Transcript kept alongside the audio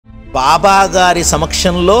బాబా గారి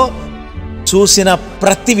సమక్షంలో చూసిన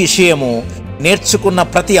ప్రతి విషయము, నేర్చుకున్న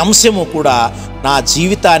ప్రతి అంశము కూడా నా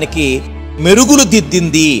జీవితానికి మెరుగులు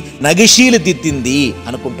దిద్దింది, నగిషీలు దిద్దింది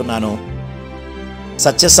అనుకుంటున్నాను.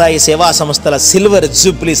 సత్యసాయి సేవా సంస్థల silver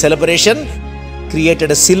Jubilee celebration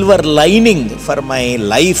created silver lining for my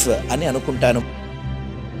life అని అనుకుంటాను.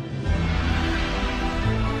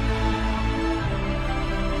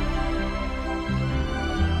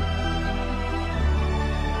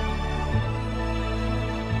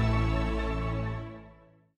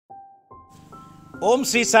 ఓం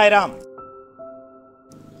శ్రీ సాయిరామ్.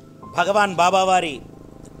 భగవాన్ బాబావారి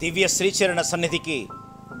దివ్య శ్రీచరణ సన్నిధికి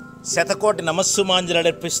శతకోటి నమస్సుమాంజలు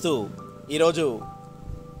అర్పిస్తూ ఈరోజు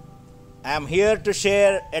I'm here to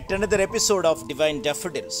share at another episode of divine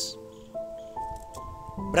Daffodils.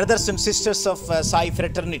 Brothers and sisters of Sai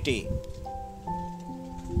fraternity,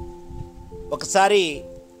 ఒకసారి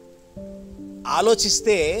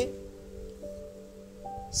ఆలోచిస్తే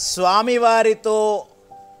స్వామివారితో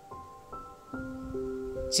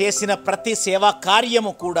చేసిన ప్రతి సేవా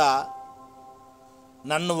కార్యము కూడా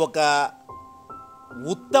నన్ను ఒక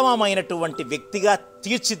ఉత్తమమైనటువంటి వ్యక్తిగా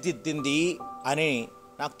తీర్చిదిద్దింది అని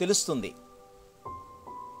నాకు తెలుస్తుంది.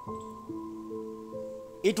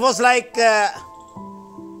 It was like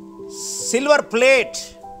silver plate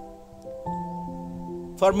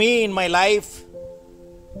for me in my life,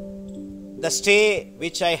 the stay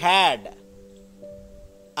which I had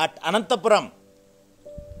at Anantapuram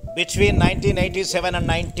between 1987 and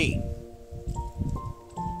 90.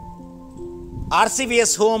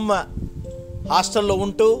 RCVS home హాస్టల్లో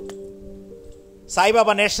ఉంటూ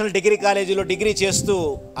సాయిబాబా నేషనల్ డిగ్రీ కాలేజీలో డిగ్రీ చేస్తూ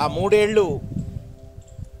ఆ 3 ఏళ్ళు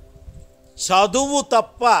చదువు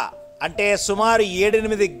తప్ప, అంటే సుమారు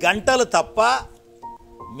 7-8 గంటలు తప్ప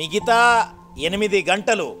మిగతా 8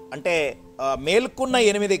 గంటలు, అంటే మేల్కొన్న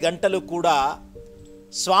 8 గంటలు కూడా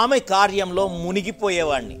స్వామి కార్యంలో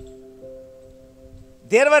మునిగిపోయేవాడిని.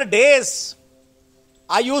 There were days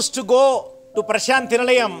I used to go to Prashanthi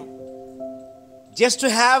Nilayam just to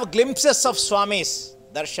have glimpses of Swami's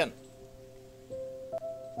darshan.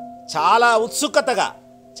 చాలా ఉత్సుకతగా,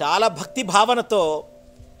 చాలా భక్తి భావనతో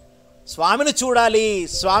స్వామిని చూడాలి,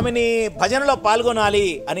 స్వామిని భజనలో పాల్గొనాలి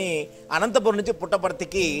అని అనంతపురం నుంచి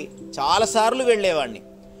పుట్టపర్తికి చాలాసార్లు వెళ్ళేవాడిని.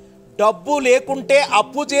 డబ్బు లేకుంటే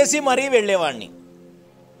అప్పు చేసి మరీ వెళ్ళేవాడిని.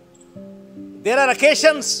 There are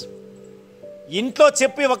occasions ఇంట్లో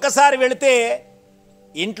చెప్పి ఒక్కసారి వెళితే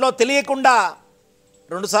ఇంట్లో తెలియకుండా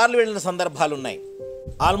 2 సార్లు వెళ్ళిన సందర్భాలు ఉన్నాయి.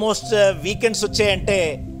 ఆల్మోస్ట్ వీకెండ్స్ వచ్చాయంటే,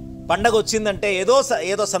 పండగ వచ్చిందంటే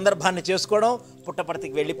ఏదో సందర్భాన్ని చేసుకోవడం,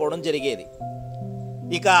 పుట్టపర్తికి వెళ్ళిపోవడం జరిగేది.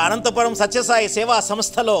 ఇక అనంతపురం సత్యసాయి సేవా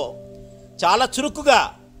సంస్థలో చాలా చురుకుగా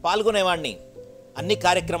పాల్గొనేవాడిని అన్ని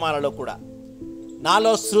కార్యక్రమాలలో కూడా.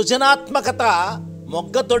 నాలో సృజనాత్మకత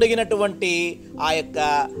మొగ్గ తొడిగినటువంటి ఆ యొక్క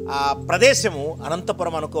ప్రదేశము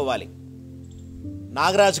అనంతపురం అనుకోవాలి.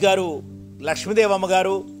 నాగరాజ్ గారు, లక్ష్మీదేవమ్మ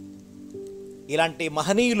గారు, ఇలాంటి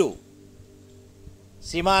మహనీయులు,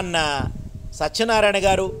 శ్రీమాన్ సత్యనారాయణ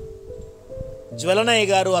గారు, జ్వలనయ్య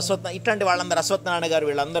గారు, ఇట్లాంటి వాళ్ళందరూ, అశ్వత్థనారాయణ గారు,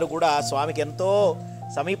 వీళ్ళందరూ కూడా స్వామికి ఎంతో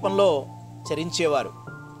సమీపంలో చరించేవారు.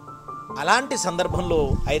 అలాంటి సందర్భంలో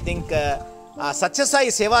ఐ థింక్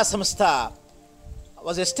సత్యసాయి సేవా సంస్థ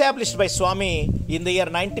was established by Swamy in the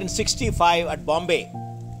year 1965 at Bombay.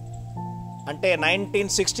 అంటే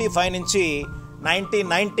 1965 నుంచి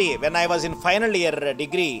 1990, when I was in final year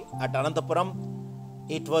degree at Anantapuram,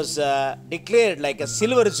 it was declared like a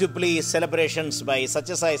silver jubilee celebrations by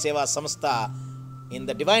Satyasai Seva Samstha in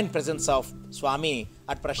the divine presence of Swami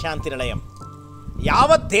at Prashanthi Nilayam.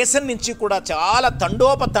 యావత్ దేశం నుంచి కూడా చాలా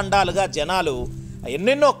తండోపతండాలుగా జనాలు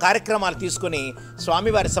ఎన్నెన్నో కార్యక్రమాలు తీసుకొని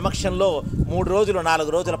స్వామివారి సమక్షంలో 3 రోజులు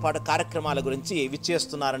 4 రోజుల పాటు కార్యక్రమాల గురించి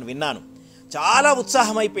విచ్చేస్తున్నారని విన్నాను. చాలా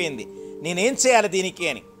ఉత్సాహం అయిపోయింది, నేనేం చేయాలి దీనికి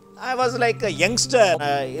అని. I was like a youngster,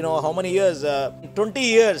 how many years? 20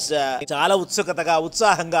 years. చాలా ఉత్సుకతగా,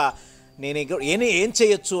 ఉత్సాహంగా నేను ఏం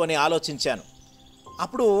చేయొచ్చు అని ఆలోచించాను.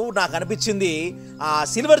 అప్పుడు నాకు అనిపించింది, ఆ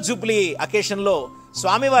సిల్వర్ జూబ్లీ అకేషన్లో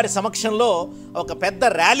స్వామివారి సమక్షంలో ఒక పెద్ద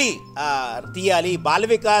ర్యాలీ తీయాలి. బాల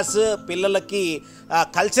వికాస్ పిల్లలకి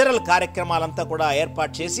కల్చరల్ కార్యక్రమాలంతా కూడా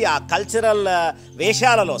ఏర్పాటు చేసి, ఆ కల్చరల్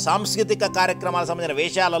వేషాలలో, సాంస్కృతిక కార్యక్రమాలకు సంబంధించిన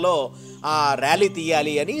వేషాలలో ర్యాలీ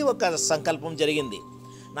తీయాలి అని ఒక సంకల్పం జరిగింది.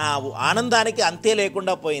 నా ఆనందానికి అంతే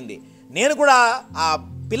లేకుండా పోయింది. నేను కూడా ఆ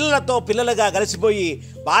పిల్లలుగా కలిసిపోయి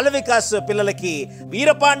బాల వికాస్ పిల్లలకి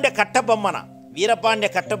వీరపాండ్య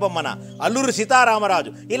కట్టబొమ్మన, అల్లూరి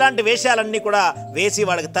సీతారామరాజు ఇలాంటి వేషాలన్నీ కూడా వేసి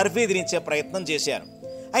వాళ్ళకి తర్ఫీదునిచ్చే ప్రయత్నం చేశాను.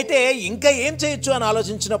 అయితే ఇంకా ఏం చేయొచ్చు అని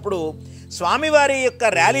ఆలోచించినప్పుడు స్వామివారి యొక్క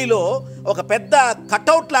ర్యాలీలో ఒక పెద్ద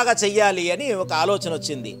కటౌట్ లాగా చెయ్యాలి అని ఒక ఆలోచన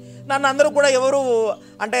వచ్చింది. నన్ను అందరూ కూడా ఎవరు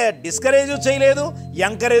అంటే డిస్కరేజ్ చేయలేదు,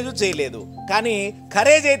 ఎంకరేజ్ చేయలేదు. కానీ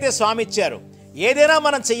కరేజ్ అయితే స్వామి ఇచ్చారు. ఏదైనా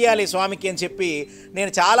మనం చెయ్యాలి స్వామికి అని చెప్పి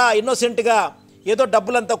నేను చాలా ఇన్నోసెంట్గా ఏదో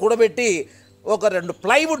డబ్బులంతా కూడబెట్టి ఒక 2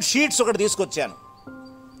 ప్లైవుడ్ షీట్స్ ఒకటి తీసుకొచ్చాను.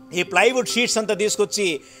 ఈ ప్లైవుడ్ షీట్స్ అంతా తీసుకొచ్చి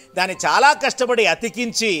దాన్ని చాలా కష్టపడి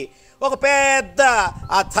అతికించి ఒక పెద్ద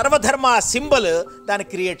ఆ సర్వధర్మ సింబల్ దాన్ని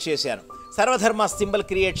క్రియేట్ చేశాను. సర్వధర్మ సింబల్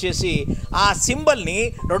క్రియేట్ చేసి ఆ సింబల్ని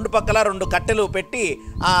 2 పక్కల 2 కట్టెలు పెట్టి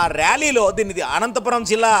ఆ ర్యాలీలో దీన్ని అనంతపురం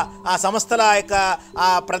జిల్లా ఆ సంస్థల యొక్క ఆ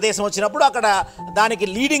ప్రదేశం వచ్చినప్పుడు అక్కడ దానికి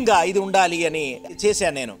లీడింగ్గా ఇది ఉండాలి అని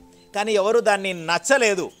చేశాను నేను. కానీ ఎవరు దాన్ని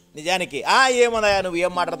నచ్చలేదు. నిజానికి ఏమన్నా నువ్వు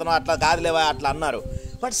ఏం మాట్లాడుతున్నావు, అట్లా కాదులేవా అట్లా అన్నారు.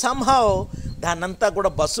 బట్ సమ్హౌ దాన్నంతా కూడా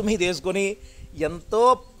బస్సు మీద వేసుకొని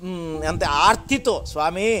ఎంత ఆర్తితో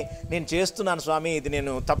స్వామి నేను చేస్తున్నాను స్వామి, ఇది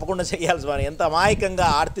నేను తప్పకుండా చేయాలి స్వామి, ఎంత అమాయకంగా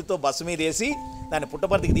ఆర్తితో బస్సు మీద వేసి దాన్ని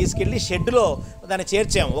పుట్టపర్తికి తీసుకెళ్ళి షెడ్లో దాన్ని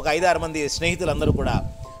చేర్చాము. ఒక 5-6 మంది స్నేహితులందరూ కూడా.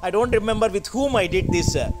 I don't remember with whom I did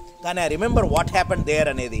this, కానీ I remember what happened there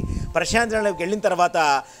అనేది. ప్రశాంత్ నిలయంలోకి వెళ్ళిన తర్వాత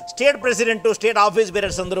state president, state office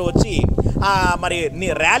bearers అందరూ వచ్చి మరి నీ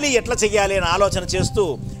ర్యాలీ ఎట్లా చెయ్యాలి అని ఆలోచన చేస్తూ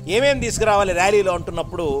ఏమేమి తీసుకురావాలి ర్యాలీలో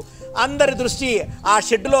అంటున్నప్పుడు అందరి దృష్టి ఆ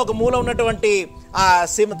షెడ్లో ఒక మూల ఉన్నటువంటి ఆ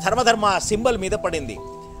ధర్మధర్మ సింబల్ మీద పడింది.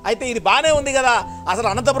 అయితే ఇది బాగానే ఉంది కదా, అసలు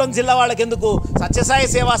అనంతపురం జిల్లా వాళ్ళకి ఎందుకు, సత్యసాయి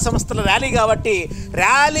సేవా సంస్థల ర్యాలీ కాబట్టి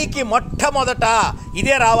ర్యాలీకి మొట్టమొదట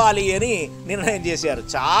ఇదే రావాలి అని నిర్ణయం చేశారు.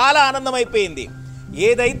 చాలా ఆనందం అయిపోయింది.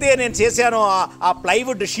 ఏదైతే నేను చేశానో ఆ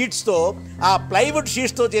ప్లైవుడ్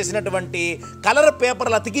షీట్స్తో చేసినటువంటి కలర్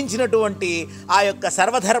పేపర్లు అతికించినటువంటి ఆ యొక్క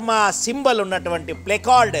సర్వధర్మ సింబల్ ఉన్నటువంటి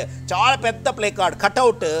ప్లేకార్డ్, చాలా పెద్ద ప్లేకార్డ్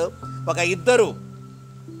కటౌట్ ఒక 2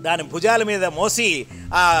 దాని భుజాల మీద మోసి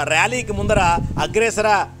ఆ ర్యాలీకి ముందర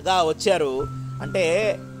అగ్రేసరగా వచ్చారు. అంటే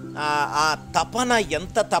ఆ తపన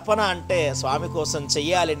ఎంత తపన అంటే స్వామి కోసం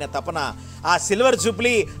చెయ్యాలనే తపన. ఆ సిల్వర్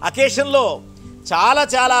జూబ్లీ అకేషన్లో చాలా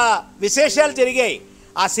చాలా విశేషాలు జరిగాయి.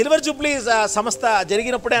 ఆ సిల్వర్ జూబ్లీ సంస్థ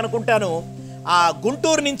జరిగినప్పుడే అనుకుంటాను ఆ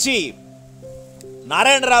గుంటూరు నుంచి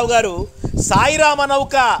నారాయణరావు గారు సాయిరామ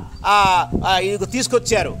నౌక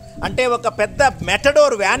తీసుకొచ్చారు. అంటే ఒక పెద్ద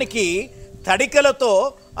మెటడోర్ వ్యాన్కి తడికలతో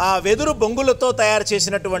వెదురు బొంగులతో తయారు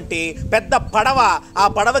చేసినటువంటి పెద్ద పడవ, ఆ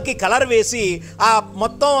పడవకి కలర్ వేసి ఆ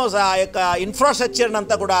మొత్తం ఆ యొక్క ఇన్ఫ్రాస్ట్రక్చర్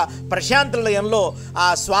అంతా కూడా ప్రశాంత్ నిలయంలో ఆ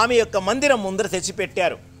స్వామి యొక్క మందిరం ముందర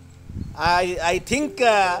తెచ్చిపెట్టారు. ఐ థింక్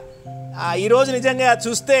ఈరోజు నిజంగా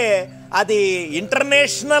చూస్తే అది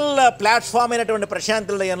ఇంటర్నేషనల్ ప్లాట్ఫామ్ అయినటువంటి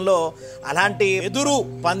ప్రశాంత్ నిలయంలో అలాంటి ఎదురు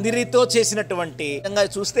పందిరితో చేసినటువంటి విధంగా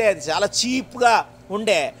చూస్తే అది చాలా చీప్గా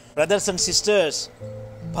ఉండే. బ్రదర్స్ అండ్ సిస్టర్స్,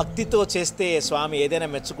 భక్తితో చేస్తే స్వామి ఏదైనా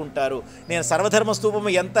మెచ్చుకుంటారు. నేను సర్వధర్మ స్తూపం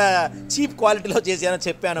ఎంత చీప్ క్వాలిటీలో చేశానో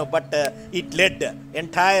చెప్పాను, but it lead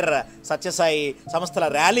entire Sathya Sai సంస్థల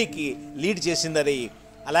ర్యాలీకి లీడ్ చేసింది అది.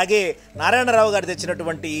 అలాగే నారాయణరావు గారు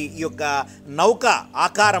తెచ్చినటువంటి ఈ యొక్క నౌక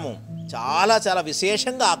ఆకారము చాలా చాలా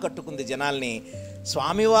విశేషంగా ఆకట్టుకుంది జనాల్ని.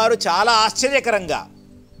 స్వామివారు చాలా ఆశ్చర్యకరంగా,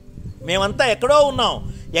 మేమంతా ఎక్కడో ఉన్నాం,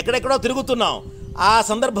 ఎక్కడెక్కడో తిరుగుతున్నాం. ఆ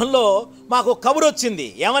సందర్భంలో మాకు కబురు వచ్చింది.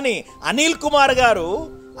 ఏమని, అనిల్ కుమార్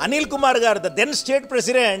గారు the then state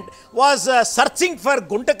president was searching for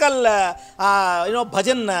Guntakal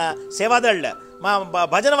bhajan Seva Dal. మా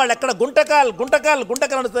భజన వాళ్ళు ఎక్కడ గుంటకల్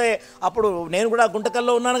అడితే అప్పుడు నేను కూడా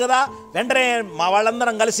గుంటకల్లో ఉన్నాను కదా. వెంటనే మా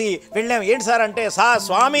వాళ్ళందరం కలిసి వెళ్ళాం. ఏంటి సార్ అంటే,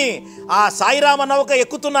 స్వామి ఆ సాయిరామ నౌక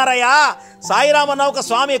ఎక్కుతున్నారయ్యా, సాయిరామ నౌక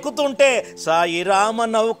స్వామి ఎక్కుతుంటే సాయిరామ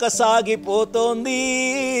నౌక సాగిపోతోంది,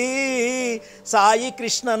 సాయి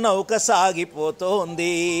కృష్ణ నౌక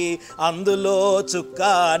సాగిపోతోంది, అందులో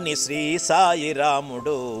చుక్కాని శ్రీ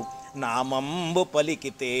సాయిరాముడు, నామంబు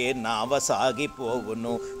పలికితే నావ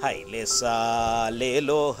సాగిపోవును, హైలేసా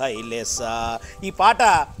లేలో హైలేసా. ఈ పాట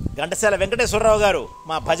ఘంటసాల వెంకటేశ్వరరావు గారు,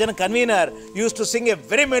 మా భజన convener, use to sing a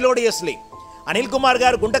very melodiously. Anil Kumar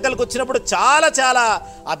గారు గుంటకల్కి వచ్చినప్పుడు చాలా చాలా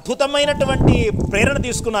అద్భుతమైన ప్రేరణ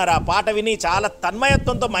తీసుకున్నారు. ఆ పాట విని చాలా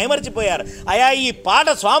తన్మయత్వంతో మైమరిచిపోయారు. అయా ఈ పాట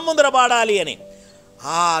స్వామి ముందర పాడాలి అని.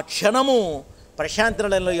 ఆ క్షణము ప్రశాంత్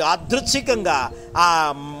నిలయంలో యాదృచ్ఛికంగా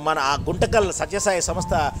మన గుంటకల్ సత్యసాయి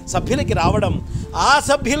సంస్థ సభ్యులకి రావడం, ఆ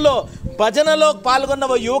సభ్యుల్లో భజనలో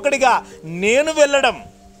పాల్గొన్న యువకుడిగా నేను వెళ్ళడం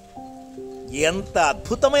ఎంత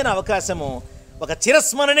అద్భుతమైన అవకాశము. ఒక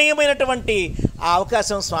చిరస్మరణీయమైనటువంటి ఆ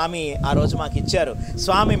అవకాశం స్వామి ఆ రోజు మాకు ఇచ్చారు.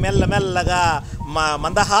 స్వామి మెల్లమెల్లగా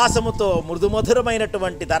మందహాసముతో,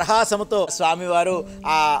 మృదుమధురమైనటువంటి దరహాసముతో స్వామివారు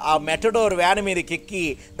ఆ మెటడోర్ వ్యాన్ మీదకి ఎక్కి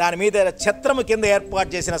దాని మీద ఛత్రము కింద ఏర్పాటు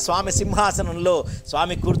చేసిన స్వామి సింహాసనంలో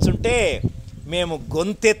స్వామి కూర్చుంటే మేము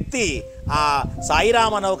గొంతెత్తి ఆ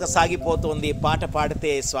సాయిరామ నౌక సాగిపోతుంది పాట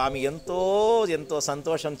పాడితే స్వామి ఎంతో ఎంతో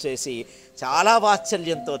సంతోషం చేసి చాలా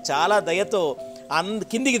వాత్సల్యంతో చాలా దయతో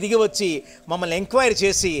కిందికి దిగి వచ్చి మమ్మల్ని ఎంక్వైరీ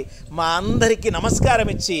చేసి మా అందరికీ నమస్కారం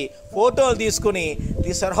ఇచ్చి ఫోటోలు తీసుకుని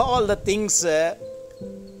these are all the things.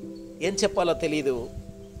 ఏం చెప్పాలో తెలీదు.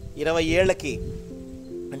 20 ఏళ్ళకి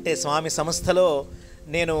అంటే స్వామి సంస్థలో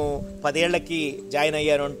నేను 10 ఏళ్లకి జాయిన్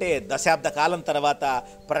అయ్యాను అంటే దశాబ్ద కాలం తర్వాత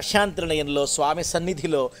ప్రశాంతి నిలయంలో స్వామి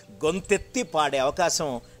సన్నిధిలో గొంతెత్తి పాడే అవకాశం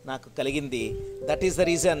నాకు కలిగింది. That is the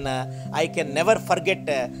reason I can never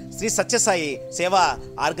forget Shri Sathya Sai సేవా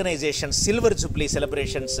organisation silver Jubilee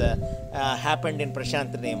celebrations happened in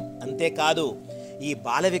Prashanti నిలయం. అంతేకాదు ఈ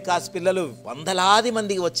బాల వికాస్ పిల్లలు వందలాది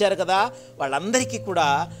మందికి వచ్చారు కదా, వాళ్ళందరికీ కూడా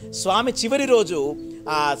స్వామి చివరి రోజు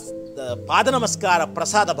పాద నమస్కార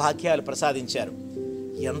ప్రసాద భాగ్యాలు ప్రసాదించారు.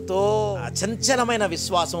 ఎంతో అచంచలమైన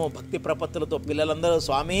విశ్వాసము భక్తి ప్రపత్తులతో పిల్లలందరూ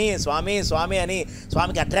స్వామి స్వామి స్వామి అని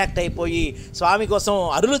స్వామికి అట్రాక్ట్ అయిపోయి స్వామి కోసం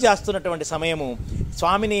అరులు చేస్తున్నటువంటి సమయము,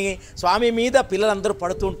 స్వామి మీద పిల్లలందరూ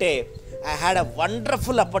పడుతుంటే I had a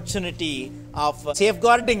wonderful opportunity of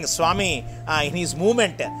safeguarding Swami in his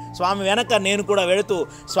movement. స్వామి వెనక నేను కూడా వెళుతూ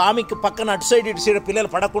స్వామికి పక్కన అటు సైడ్ ఇటు సైడ్ పిల్లలు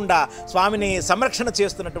పడకుండా స్వామిని సంరక్షణ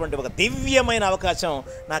చేస్తున్నటువంటి ఒక దివ్యమైన అవకాశం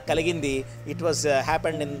నాకు కలిగింది. It was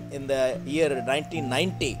happened in the year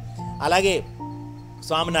 1990. అలాగే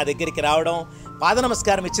స్వామి నా దగ్గరికి రావడం, పాద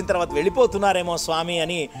నమస్కారం ఇచ్చిన తర్వాత వెళ్ళిపోతున్నారేమో స్వామి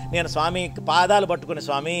అని నేను స్వామి పాదాలు పట్టుకుని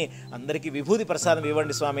స్వామి అందరికీ విభూతి ప్రసాదం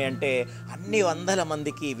ఇవ్వండి స్వామి అంటే అన్ని వందల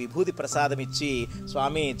మందికి విభూతి ప్రసాదం ఇచ్చి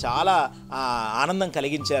స్వామి చాలా ఆనందం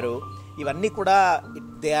కలిగించారు. ఇవన్నీ కూడా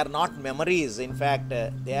they are not memories, in fact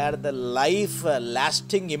they are the life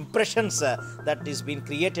lasting impressions that is been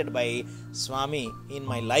created by Swamy in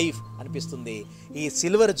my life అనిపిస్తుంది. ఈ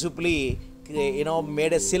silver Jubilee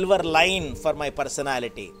made a silver line for my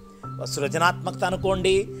personality. సృజనాత్మకత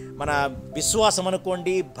అనుకోండి, మన విశ్వాసం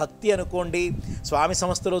అనుకోండి, భక్తి అనుకోండి, స్వామి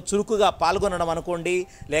సంస్థలో చురుకుగా పాల్గొనడం అనుకోండి,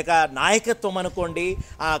 లేక నాయకత్వం అనుకోండి,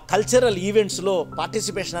 కల్చరల్ ఈవెంట్స్లో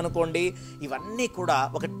పార్టిసిపేషన్ అనుకోండి, ఇవన్నీ కూడా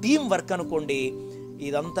ఒక టీం వర్క్ అనుకోండి.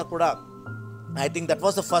 ఇదంతా కూడా I think that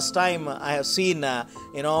was the first time I have seen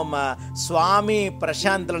స్వామి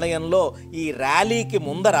ప్రశాంతి నిలయంలో ఈ ర్యాలీకి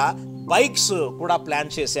ముందర బైక్స్ కూడా ప్లాన్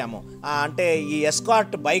చేశాము. అంటే ఈ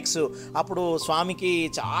ఎస్కార్ట్ బైక్స్ అప్పుడు స్వామికి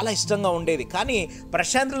చాలా ఇష్టంగా ఉండేది. కానీ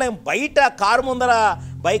ప్రశాంతి నిలయం బయట కారు ముందర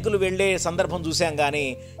బైకులు వెళ్ళే సందర్భం చూసాం. కానీ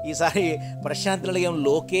ఈసారి ప్రశాంతి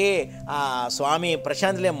నిలయంలోకే స్వామి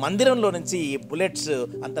ప్రశాంతి నిలయం మందిరంలో నుంచి ఈ బుల్లెట్స్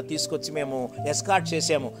అంతా తీసుకొచ్చి మేము ఎస్కార్ట్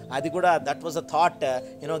చేసాము. అది కూడా that was a thought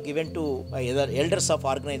given to elders of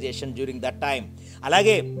organisation during that time.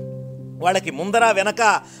 అలాగే వాళ్ళకి ముందర వెనక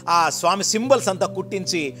ఆ స్వామి సింబల్స్ అంతా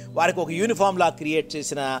కుట్టించి వారికి ఒక యూనిఫామ్లా క్రియేట్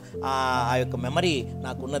చేసిన ఆ యొక్క మెమరీ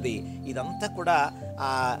నాకున్నది. ఇదంతా కూడా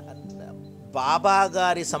బాబా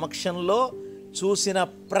గారి సమక్షంలో చూసిన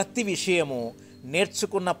ప్రతి విషయము,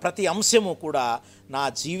 నేర్చుకున్న ప్రతి అంశము కూడా నా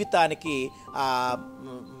జీవితానికి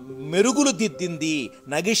మెరుగులు దిద్దింది,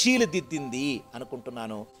 నగిషీలు దిద్దింది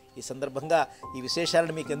అనుకుంటున్నాను. ఈ సందర్భంగా ఈ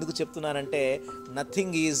విశేషాలను మీకు ఎందుకు చెప్తున్నానంటే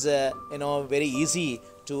nothing is very easy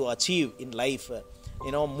to achieve in life.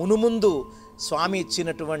 మునుముందు స్వామి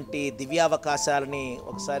ఇచ్చినటువంటి దివ్యావకాశాలని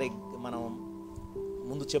ఒకసారి మనం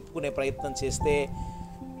ముందు చెప్పుకునే ప్రయత్నం చేస్తే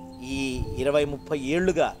ఈ 20-30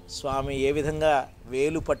 ఏళ్ళుగా స్వామి ఏ విధంగా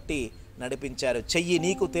వేలు పట్టి నడిపించారు. చెయ్యి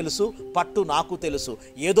నీకు తెలుసు, పట్టు నాకు తెలుసు,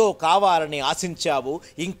 ఏదో కావాలని ఆశించావు,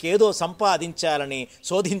 ఇంకేదో సంపాదించాలని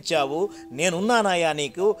శోధించావు, నేనున్నానాయా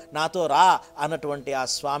నీకు, నాతో రా అన్నటువంటి ఆ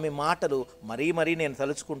స్వామి మాటలు మరీ మరీ నేను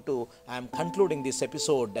తలుచుకుంటూ I'm concluding this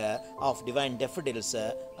episode of divine డెఫోడిల్స్.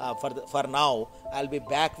 For now I will be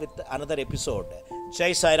back with another episode.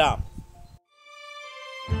 జై సాయిరామ్.